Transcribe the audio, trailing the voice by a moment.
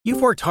You've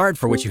worked hard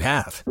for what you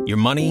have. Your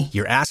money,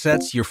 your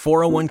assets, your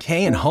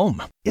 401k, and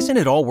home. Isn't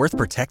it all worth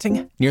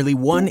protecting? Nearly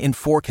 1 in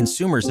 4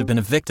 consumers have been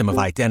a victim of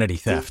identity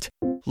theft.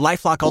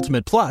 LifeLock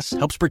Ultimate Plus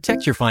helps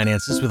protect your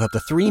finances with up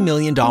to $3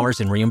 million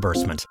in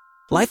reimbursement.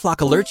 LifeLock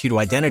alerts you to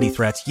identity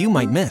threats you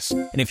might miss.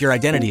 And if your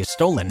identity is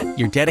stolen,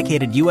 your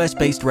dedicated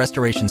U.S.-based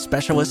restoration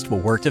specialist will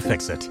work to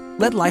fix it.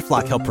 Let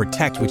LifeLock help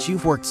protect what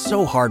you've worked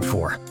so hard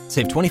for.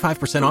 Save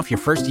 25% off your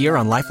first year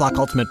on LifeLock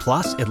Ultimate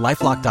Plus at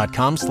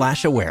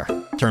LifeLock.com/aware.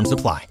 Terms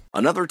apply.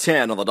 Another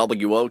 10 on the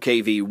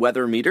WOKV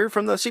weather meter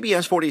from the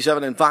CBS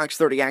 47 and Fox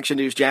 30 Action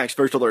News Jax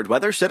First Alert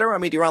Weather Center. I'm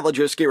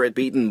meteorologist Garrett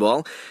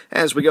Beatonbull.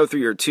 As we go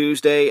through your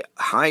Tuesday,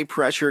 high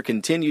pressure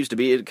continues to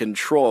be in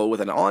control with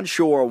an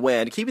onshore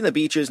wind, keeping the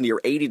beaches near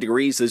 80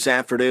 degrees this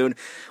afternoon.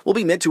 We'll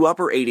be mid to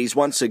upper 80s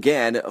once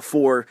again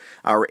for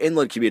our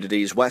inland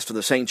communities west of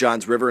the St.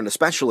 Johns River and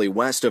especially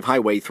west of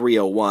Highway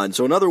 301.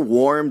 So another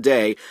warm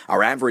day.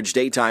 Our average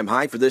daytime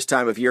high for this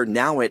time of year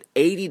now at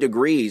 80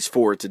 degrees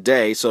for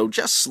today, so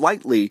just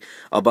slightly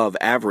above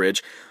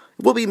average.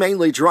 Will be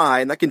mainly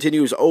dry, and that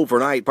continues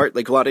overnight,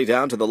 partly cloudy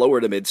down to the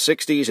lower to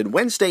mid-60s. And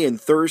Wednesday and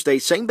Thursday,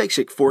 same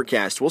basic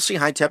forecast. We'll see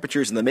high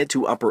temperatures in the mid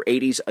to upper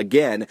 80s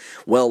again,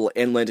 well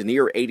inland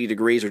near 80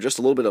 degrees or just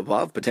a little bit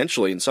above,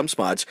 potentially in some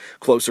spots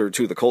closer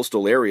to the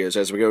coastal areas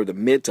as we go to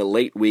mid to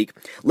late week.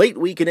 Late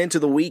week and into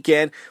the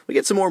weekend, we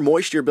get some more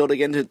moisture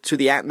building into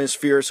the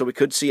atmosphere, so we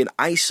could see an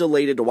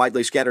isolated to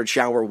widely scattered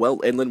shower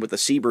well inland with a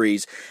sea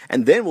breeze.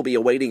 And then we'll be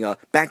awaiting a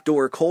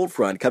backdoor cold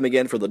front coming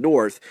in from the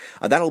north.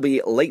 That'll be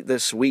late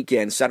this weekend,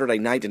 Saturday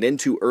night and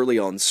into early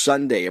on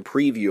Sunday, a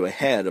preview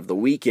ahead of the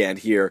weekend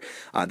here.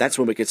 That's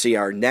when we could see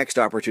our next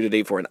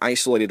opportunity for an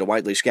isolated to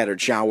widely scattered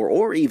shower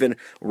or even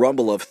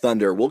rumble of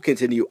thunder. We'll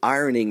continue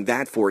ironing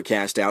that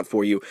forecast out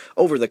for you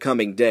over the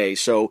coming days.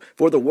 So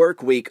for the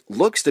work week,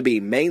 looks to be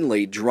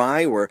mainly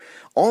dry. We're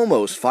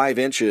almost 5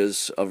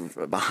 inches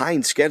of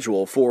behind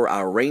schedule for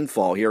our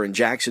rainfall here in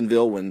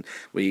Jacksonville when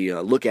we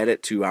look at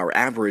it to our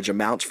average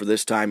amounts for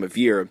this time of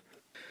year.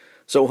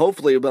 So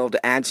hopefully we'll be able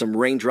to add some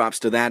raindrops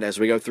to that as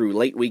we go through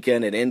late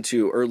weekend and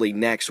into early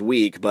next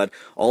week. But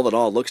all in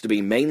all, looks to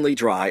be mainly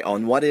dry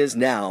on what is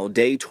now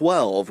day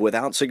 12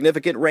 without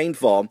significant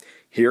rainfall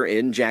here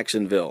in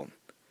Jacksonville.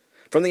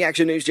 From the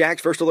Action News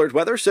Jax First Alert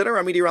Weather Center,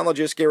 I'm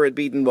meteorologist Garrett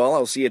Beatonbull.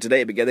 I'll see you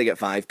today beginning at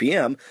 5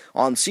 p.m.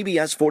 on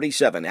CBS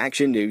 47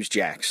 Action News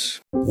Jax.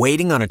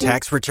 Waiting on a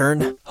tax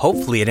return?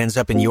 Hopefully it ends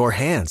up in your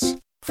hands.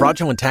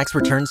 Fraudulent tax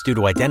returns due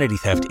to identity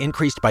theft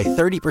increased by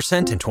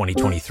 30% in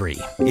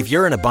 2023. If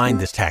you're in a bind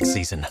this tax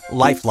season,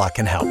 LifeLock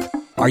can help.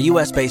 Our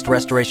U.S.-based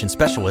restoration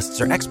specialists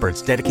are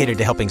experts dedicated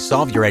to helping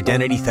solve your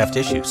identity theft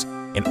issues.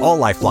 And all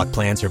LifeLock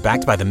plans are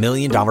backed by the $1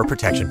 Million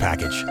Protection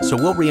Package. So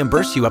we'll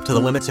reimburse you up to the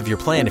limits of your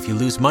plan if you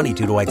lose money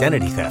due to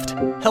identity theft.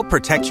 Help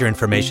protect your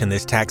information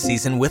this tax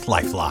season with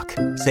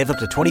LifeLock. Save up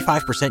to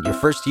 25% your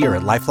first year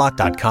at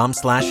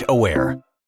LifeLock.com/aware.